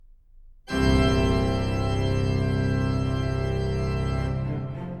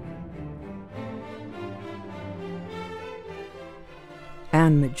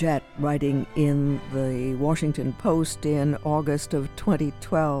Anne Majette, writing in the Washington Post in August of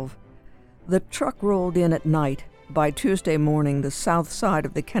 2012. The truck rolled in at night. By Tuesday morning, the south side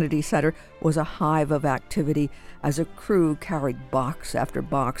of the Kennedy Center was a hive of activity as a crew carried box after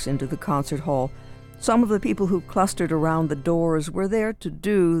box into the concert hall. Some of the people who clustered around the doors were there to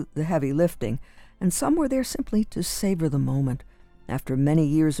do the heavy lifting, and some were there simply to savor the moment. After many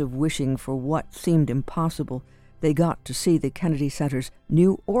years of wishing for what seemed impossible, they got to see the Kennedy Center's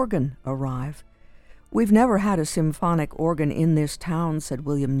new organ arrive. "We've never had a symphonic organ in this town," said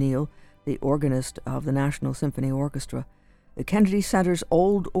William Neal, the organist of the National Symphony Orchestra. The Kennedy Center's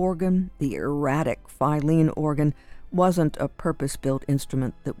old organ, the erratic Filene organ, wasn't a purpose-built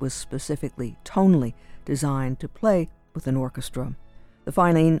instrument that was specifically tonally designed to play with an orchestra. The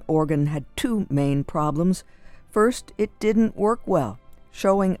Filene organ had two main problems. First, it didn't work well,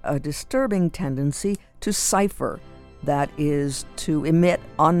 showing a disturbing tendency to cipher, that is, to emit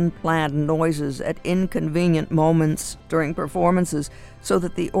unplanned noises at inconvenient moments during performances, so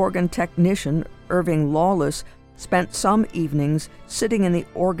that the organ technician, Irving Lawless, spent some evenings sitting in the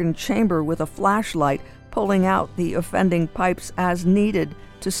organ chamber with a flashlight, pulling out the offending pipes as needed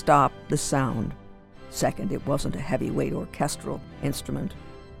to stop the sound. Second, it wasn't a heavyweight orchestral instrument.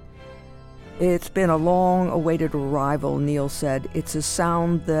 "It's been a long-awaited arrival," Neal said. "It's a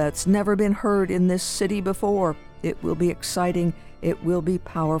sound that's never been heard in this city before. It will be exciting, it will be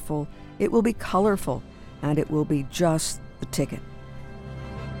powerful, it will be colorful, and it will be just the ticket."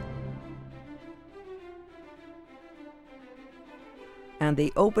 And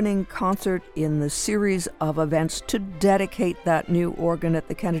the opening concert in the series of events to dedicate that new organ at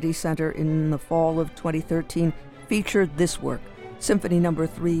the Kennedy Center in the fall of 2013 featured this work, Symphony No.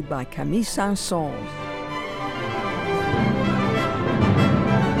 3 by Camille Saint-Saëns.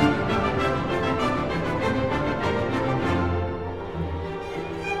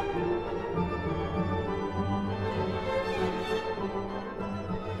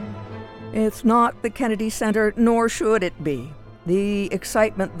 It's not the Kennedy Center, nor should it be. The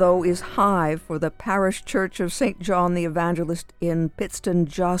excitement, though, is high for the parish church of St. John the Evangelist in Pittston,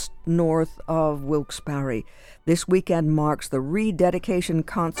 just north of Wilkes-Barre. This weekend marks the rededication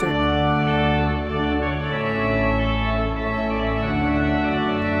concert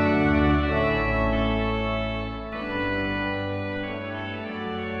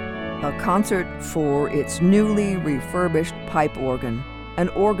a concert for its newly refurbished pipe organ, an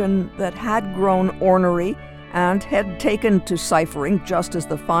organ that had grown ornery and had taken to ciphering just as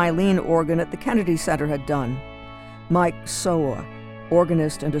the Filene organ at the Kennedy Center had done. Mike Soa,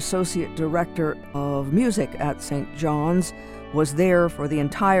 organist and associate director of music at St. John's, was there for the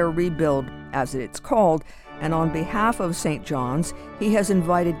entire rebuild, as it's called, and on behalf of St. John's, he has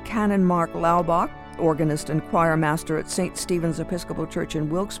invited Canon Mark Laubach, organist and choir master at St. Stephen's Episcopal Church in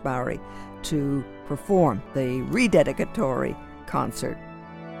Wilkes-Barre, to perform the rededicatory concert.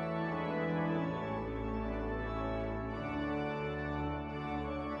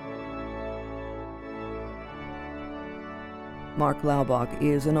 Mark Laubach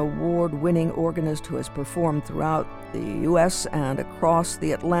is an award-winning organist who has performed throughout the U.S. and across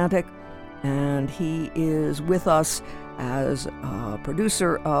the Atlantic, and he is with us as a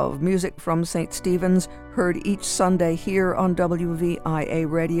producer of music from St. Stephen's, heard each Sunday here on WVIA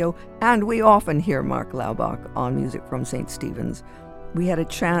Radio, and we often hear Mark Laubach on Music from St. Stephen's. We had a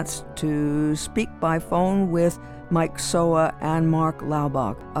chance to speak by phone with Mike Soa and Mark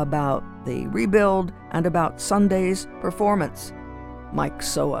Laubach about the rebuild and about Sunday's performance. Mike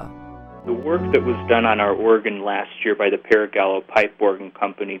Soa. The work that was done on our organ last year by the Paragallo Pipe Organ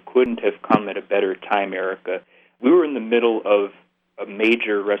Company couldn't have come at a better time, Erica. We were in the middle of a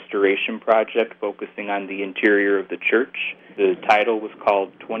major restoration project focusing on the interior of the church. The title was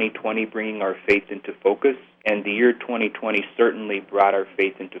called 2020, Bringing Our Faith into Focus, and the year 2020 certainly brought our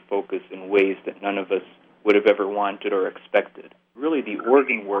faith into focus in ways that none of us would have ever wanted or expected. Really, the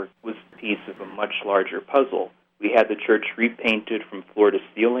organ work was a piece of a much larger puzzle. We had the church repainted from floor to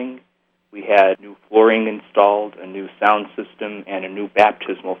ceiling. We had new flooring installed, a new sound system, and a new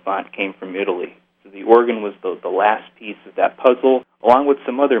baptismal font came from Italy. So the organ was the last piece of that puzzle, along with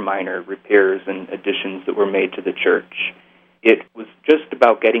some other minor repairs and additions that were made to the church. It was just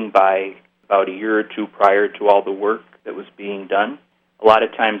about getting by about a year or two prior to all the work that was being done. A lot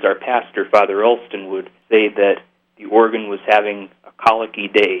of times our pastor, Father Elston, would say that the organ was having a colicky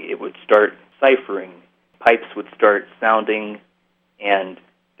day. It would start ciphering. Pipes would start sounding, and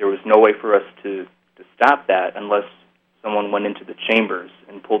there was no way for us to stop that unless someone went into the chambers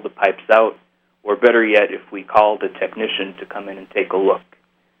and pulled the pipes out, or better yet, if we called a technician to come in and take a look.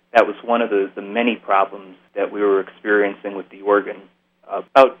 That was one of the many problems that we were experiencing with the organ.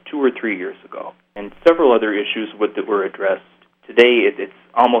 about 2 or 3 years ago, and several other issues that were addressed. Today, it's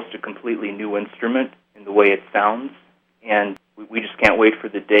almost a completely new instrument in the way it sounds, and we just can't wait for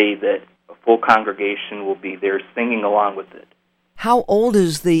the day that a full congregation will be there singing along with it. How old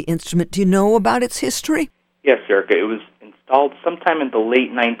is the instrument? Do you know about its history? Yes, Erica. It was installed sometime in the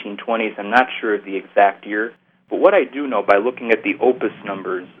late 1920s. I'm not sure of the exact year, but what I do know by looking at the opus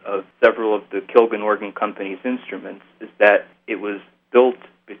numbers of several of the Kilgan Organ Company's instruments is that it was built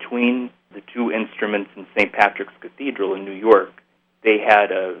between the two instruments in St. Patrick's Cathedral in New York. They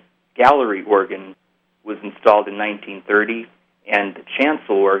had a gallery organ was installed in 1930, and the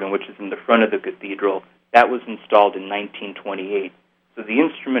chancel organ, which is in the front of the cathedral, that was installed in 1928. So the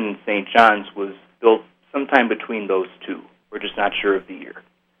instrument in St. John's was built sometime between those two. We're just not sure of the year.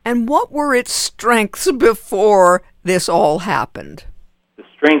 And what were its strengths before this all happened? The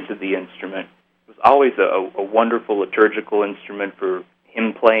strengths of the instrument was always a wonderful liturgical instrument for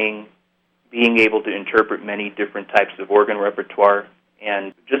hymn playing, being able to interpret many different types of organ repertoire,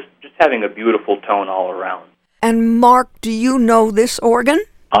 and just having a beautiful tone all around. And Mark, do you know this organ?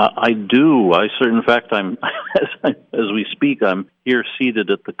 I do. In fact, I'm as we speak, I'm here seated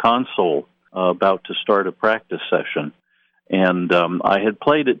at the console, about to start a practice session. And I had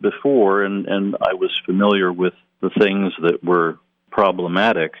played it before, and I was familiar with the things that were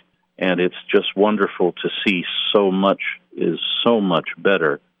problematic, and it's just wonderful to see so much is so much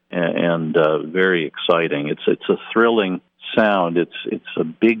better and very exciting. It's a thrilling sound. It's a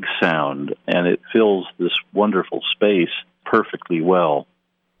big sound, and it fills this wonderful space perfectly well.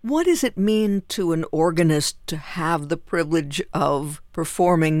 What does it mean to an organist to have the privilege of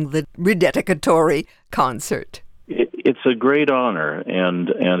performing the rededicatory concert? It's a great honor, and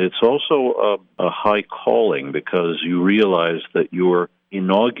it's also a high calling, because you realize that you're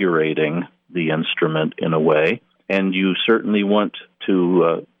inaugurating the instrument in a way, and you certainly want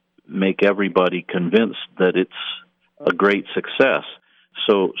to make everybody convinced that it's a great success.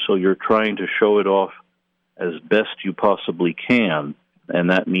 So you're trying to show it off as best you possibly can, and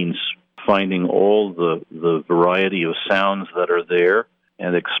that means finding all the variety of sounds that are there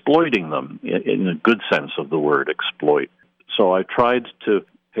and exploiting them in a good sense of the word, exploit. So I tried to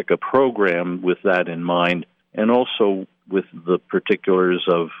pick a program with that in mind, and also with the particulars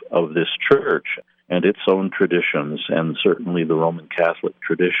of this church and its own traditions, and certainly the Roman Catholic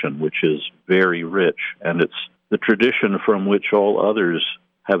tradition, which is very rich, and it's the tradition from which all others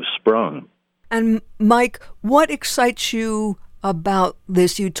have sprung. And Mike, what excites you about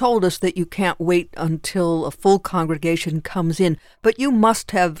this? You told us that you can't wait until a full congregation comes in, but you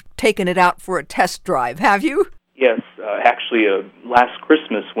must have taken it out for a test drive, have you? Yes, actually, last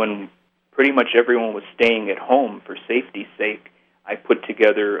Christmas, when pretty much everyone was staying at home for safety's sake, I put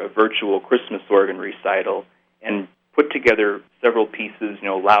together a virtual Christmas organ recital and put together several pieces,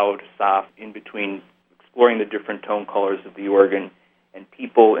 loud, soft, in between, exploring the different tone colors of the organ. And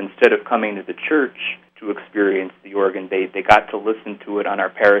people, instead of coming to the church to experience the organ, they got to listen to it on our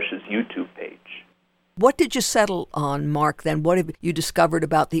parish's YouTube page. What did you settle on, Mark, then? What have you discovered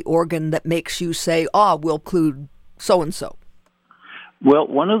about the organ that makes you say, we'll include so-and-so? Well,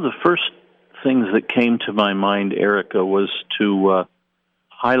 one of the first things that came to my mind, Erica, was to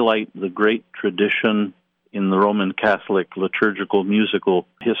highlight the great tradition in the Roman Catholic liturgical musical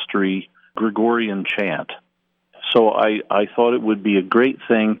history, Gregorian chant. So I thought it would be a great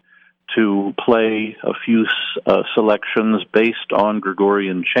thing to play a few selections based on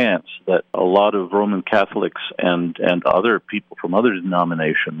Gregorian chants that a lot of Roman Catholics and other people from other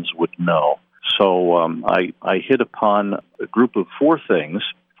denominations would know. So I hit upon a group of four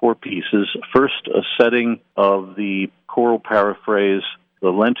pieces. First, a setting of the choral paraphrase, the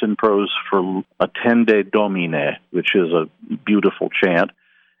Lenten prose for Attende Domine, which is a beautiful chant.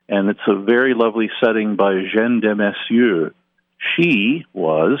 And it's a very lovely setting by Jeanne de Messieux. She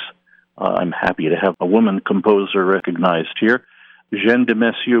was, I'm happy to have a woman composer recognized here, Jeanne de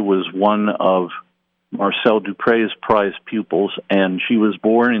Messieux was one of Marcel Dupre's prize pupils, and she was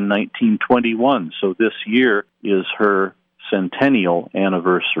born in 1921, so this year is her centennial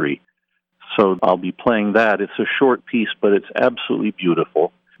anniversary. So I'll be playing that. It's a short piece, but it's absolutely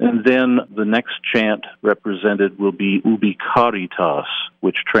beautiful. And then the next chant represented will be Ubi Caritas,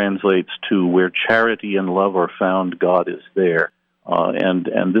 which translates to where charity and love are found, God is there.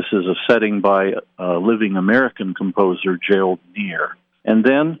 And this is a setting by a living American composer, Gerald Neer. And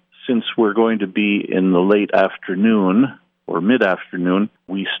then, since we're going to be in the late afternoon or mid-afternoon,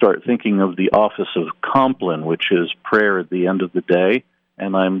 we start thinking of the office of Compline, which is prayer at the end of the day.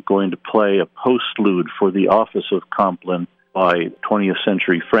 And I'm going to play a postlude for the office of Compline by 20th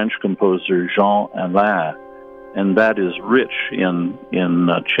century French composer Jean Alain. and that is rich in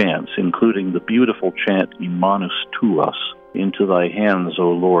chants, including the beautiful chant Immanus Tuas, into thy hands, O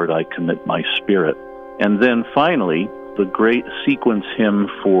Lord, I commit my spirit. And then finally, the great sequence hymn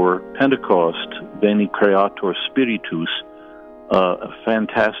for Pentecost, Veni Creator Spiritus, a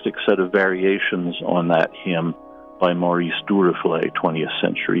fantastic set of variations on that hymn by Maurice Duruflé, 20th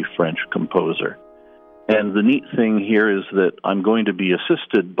century French composer. And the neat thing here is that I'm going to be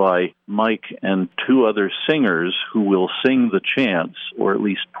assisted by Mike and two other singers who will sing the chants, or at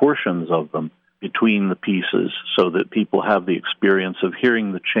least portions of them, between the pieces, so that people have the experience of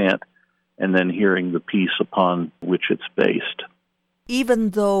hearing the chant and then hearing the piece upon which it's based.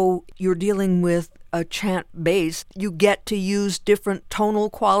 Even though you're dealing with a chant base, you get to use different tonal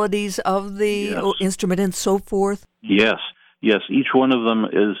qualities of the instrument and so forth? Yes. Each one of them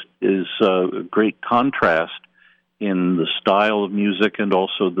is a great contrast in the style of music and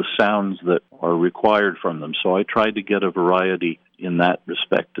also the sounds that are required from them. So I tried to get a variety in that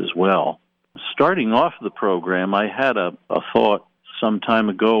respect as well. Starting off the program, I had a thought some time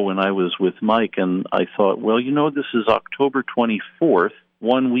ago when I was with Mike, and I thought, well, this is October 24th.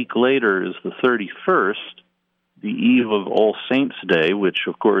 1 week later is the 31st, the eve of All Saints' Day, which,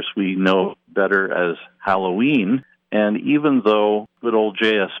 of course, we know better as Halloween. And even though good old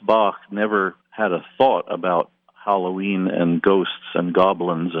J.S. Bach never had a thought about Halloween and ghosts and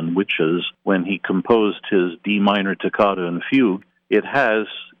goblins and witches when he composed his D minor toccata and fugue, it has,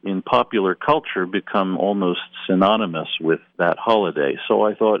 in popular culture, become almost synonymous with that holiday. So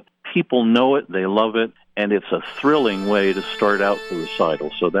I thought, people know it, they love it, and it's a thrilling way to start out the recital.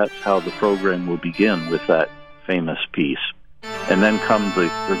 So that's how the program will begin, with that famous piece. And then come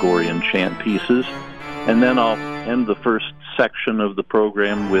the Gregorian chant pieces, and then I'll end the first section of the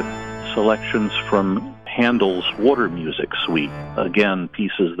program with selections from Handel's Water Music Suite. Again,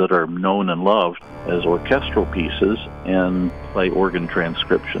 pieces that are known and loved as orchestral pieces, and play organ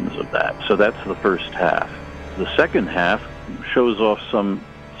transcriptions of that. So that's the first half. The second half shows off some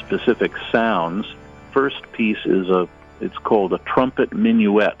specific sounds. First piece is it's called a Trumpet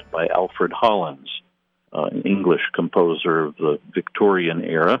Minuet by Alfred Hollins, an English composer of the Victorian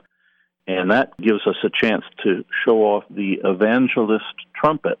era. And that gives us a chance to show off the evangelist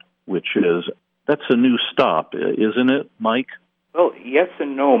trumpet, that's a new stop, isn't it, Mike? Well, yes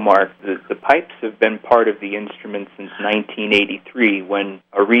and no, Mark. The pipes have been part of the instrument since 1983, when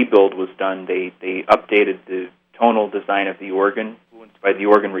a rebuild was done. They updated the tonal design of the organ, influenced by the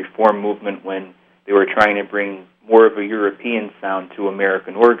organ reform movement when they were trying to bring more of a European sound to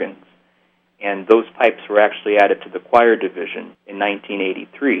American organs. And those pipes were actually added to the choir division in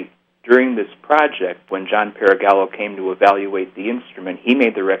 1983. During this project, when John Paragallo came to evaluate the instrument, he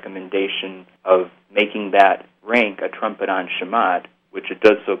made the recommendation of making that rank a trumpet on Shemad, which it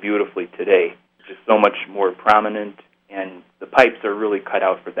does so beautifully today. It's just so much more prominent, and the pipes are really cut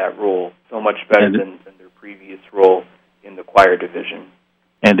out for that role, so much better than their previous role in the choir division.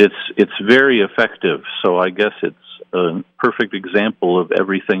 And it's very effective, so I guess it's a perfect example of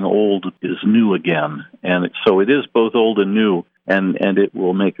everything old is new again. And so it is both old and new, and it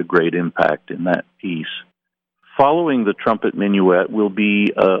will make a great impact in that piece. Following the trumpet minuet will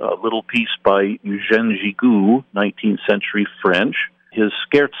be a little piece by Eugène Gigoux, 19th century French, his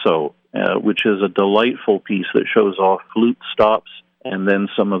Scherzo, which is a delightful piece that shows off flute stops and then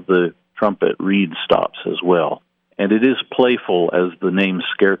some of the trumpet reed stops as well. And it is playful, as the name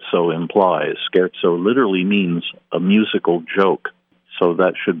Scherzo implies. Scherzo literally means a musical joke, so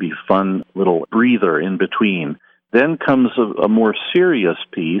that should be fun little breather in between. Then comes a more serious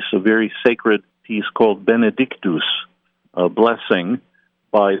piece, a very sacred piece called Benedictus, a blessing,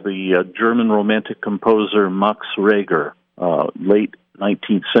 by the German Romantic composer Max Reger, late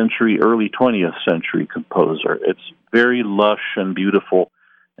 19th century, early 20th century composer. It's very lush and beautiful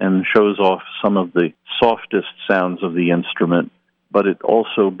and shows off some of the softest sounds of the instrument, but it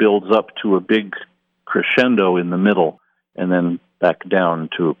also builds up to a big crescendo in the middle and then back down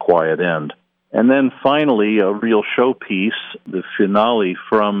to a quiet end. And then finally, a real showpiece, the finale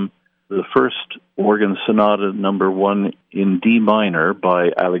from the first organ sonata number 1 in D minor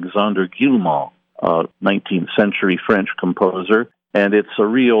by Alexandre Guilmant, 19th century French composer. And it's a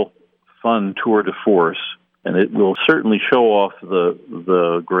real fun tour de force, and it will certainly show off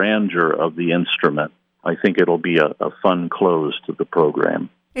the grandeur of the instrument. I think it'll be a fun close to the program.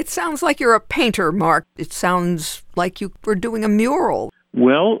 It sounds like you're a painter, Mark. It sounds like you were doing a mural.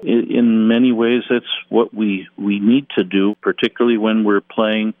 Well, in many ways, it's what we need to do, particularly when we're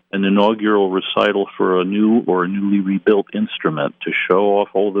playing an inaugural recital for a new or a newly rebuilt instrument, to show off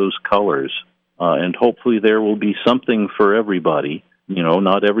all those colors. And hopefully there will be something for everybody,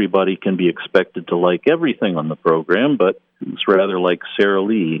 not everybody can be expected to like everything on the program, but it's rather like Sara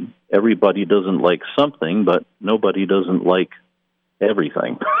Lee. Everybody doesn't like something, but nobody doesn't like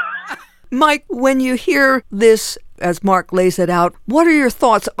everything. Mike, when you hear this, as Mark lays it out, what are your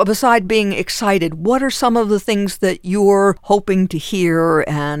thoughts, beside being excited? What are some of the things that you're hoping to hear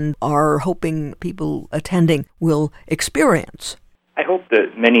and are hoping people attending will experience? I hope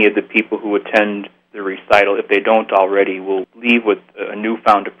that many of the people who attend the recital, if they don't already, will leave with a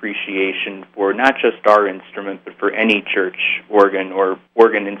newfound appreciation for not just our instrument, but for any church organ or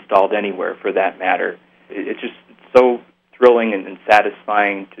organ installed anywhere for that matter. It's so thrilling and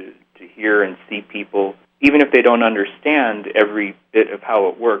satisfying to hear and see people, even if they don't understand every bit of how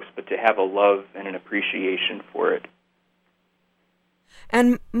it works, but to have a love and an appreciation for it.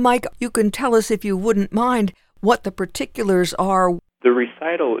 And Mike, you can tell us, if you wouldn't mind, what the particulars are. The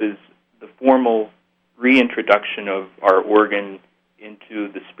recital is the formal reintroduction of our organ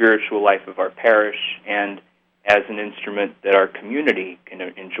into the spiritual life of our parish and as an instrument that our community can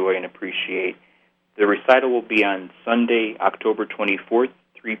enjoy and appreciate. The recital will be on Sunday, October 24th,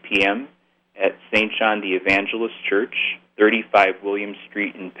 3 p.m. at St. John the Evangelist Church, 35 William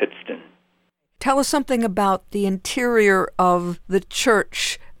Street in Pittston. Tell us something about the interior of the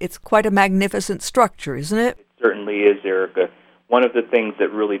church. It's quite a magnificent structure, isn't it? It certainly is, Erica. One of the things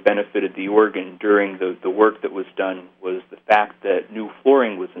that really benefited the organ during the work that was done was the fact that new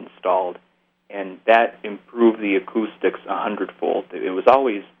flooring was installed, and that improved the acoustics 100-fold. It was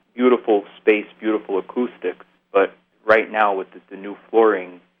always beautiful space, beautiful acoustics, but right now with the new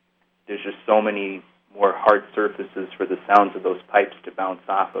flooring, there's just so many more hard surfaces for the sounds of those pipes to bounce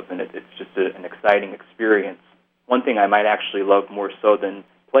off of, and it's just an exciting experience. One thing I might actually love more so than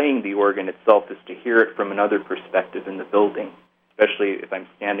playing the organ itself is to hear it from another perspective in the building, especially if I'm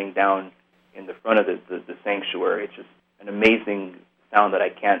standing down in the front of the sanctuary. It's just an amazing sound that I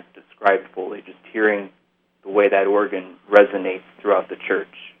can't describe fully, just hearing the way that organ resonates throughout the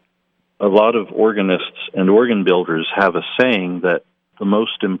church. A lot of organists and organ builders have a saying that the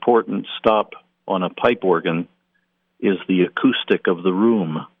most important stop on a pipe organ is the acoustic of the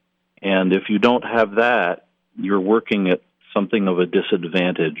room. And if you don't have that, you're working at something of a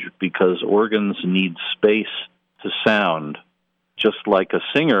disadvantage, because organs need space to sound, just like a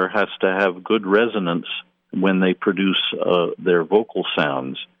singer has to have good resonance when they produce their vocal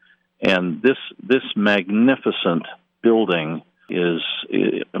sounds. And this magnificent building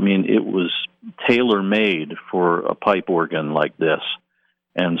it was tailor-made for a pipe organ like this.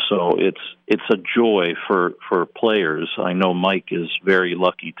 And so it's a joy for players. I know Mike is very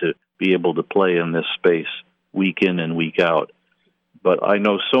lucky to be able to play in this space week in and week out. But I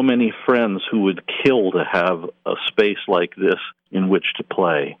know so many friends who would kill to have a space like this in which to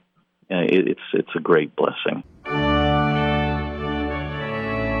play. It's a great blessing.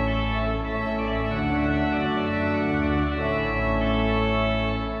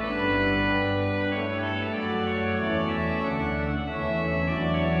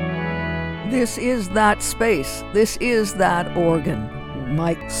 This is that space. This is that organ.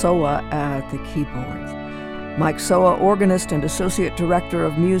 Mike Sowa at the keyboards. Mike Sowa, organist and Associate Director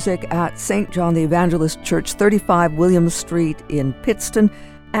of Music at St. John the Evangelist Church, 35 William Street in Pittston,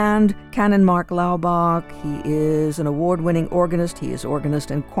 and Canon Mark Laubach. He is an award-winning organist. He is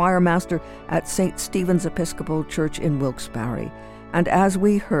organist and choir master at St. Stephen's Episcopal Church in Wilkes-Barre. And as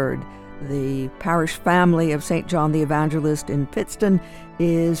we heard, the parish family of St. John the Evangelist in Pittston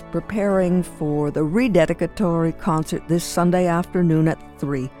is preparing for the rededicatory concert this Sunday afternoon at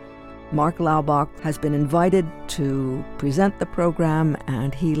 3. Mark Laubach has been invited to present the program,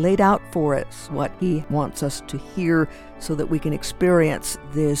 and he laid out for us what he wants us to hear so that we can experience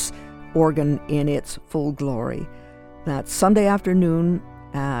this organ in its full glory. That's Sunday afternoon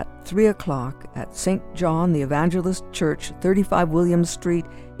at 3 o'clock at St. John the Evangelist Church, 35 William Street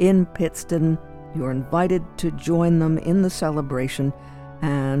in Pittston. You're invited to join them in the celebration,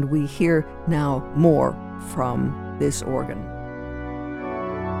 and we hear now more from this organ.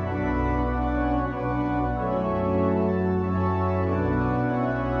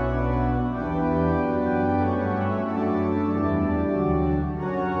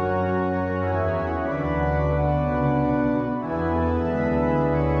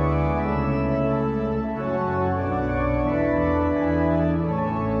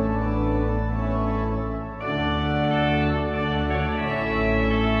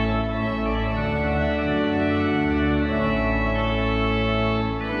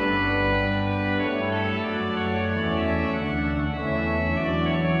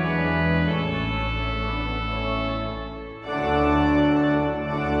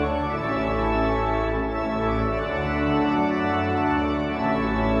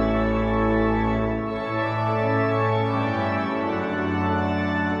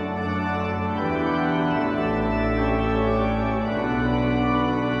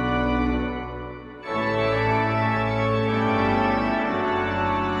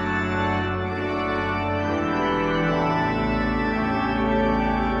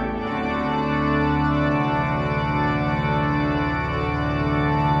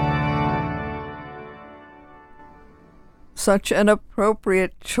 Such an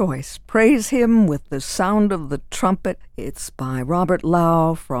appropriate choice. Praise Him with the Sound of the Trumpet. It's by Robert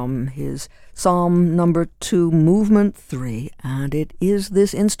Lau from his Psalm number 2, Movement 3, and it is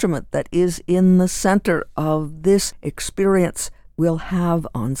this instrument that is in the center of this experience we'll have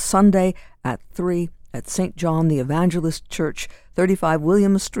on Sunday at 3 at St. John the Evangelist Church, 35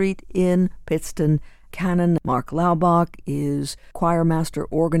 William Street in Pittston. Canon Mark Laubach is choir master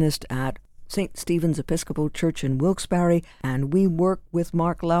organist at St. Stephen's Episcopal Church in Wilkes-Barre, and we work with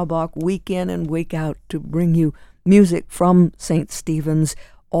Mark Laubach week in and week out to bring you music from St. Stephen's,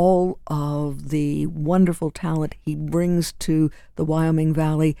 all of the wonderful talent he brings to the Wyoming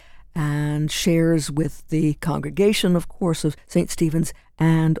Valley and shares with the congregation, of course, of St. Stephen's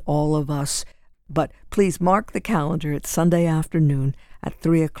and all of us. But please mark the calendar. It's Sunday afternoon at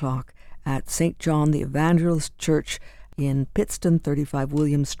 3 o'clock at St. John the Evangelist Church in Pittston, 35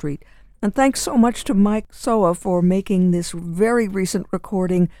 William Street. And thanks so much to Mike Soa for making this very recent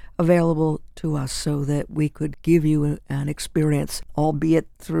recording available to us so that we could give you an experience, albeit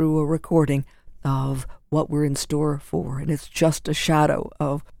through a recording, of what we're in store for. And it's just a shadow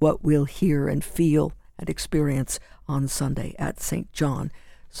of what we'll hear and feel and experience on Sunday at St. John.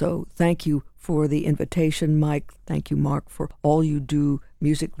 So thank you for the invitation, Mike. Thank you, Mark, for all you do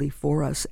musically for us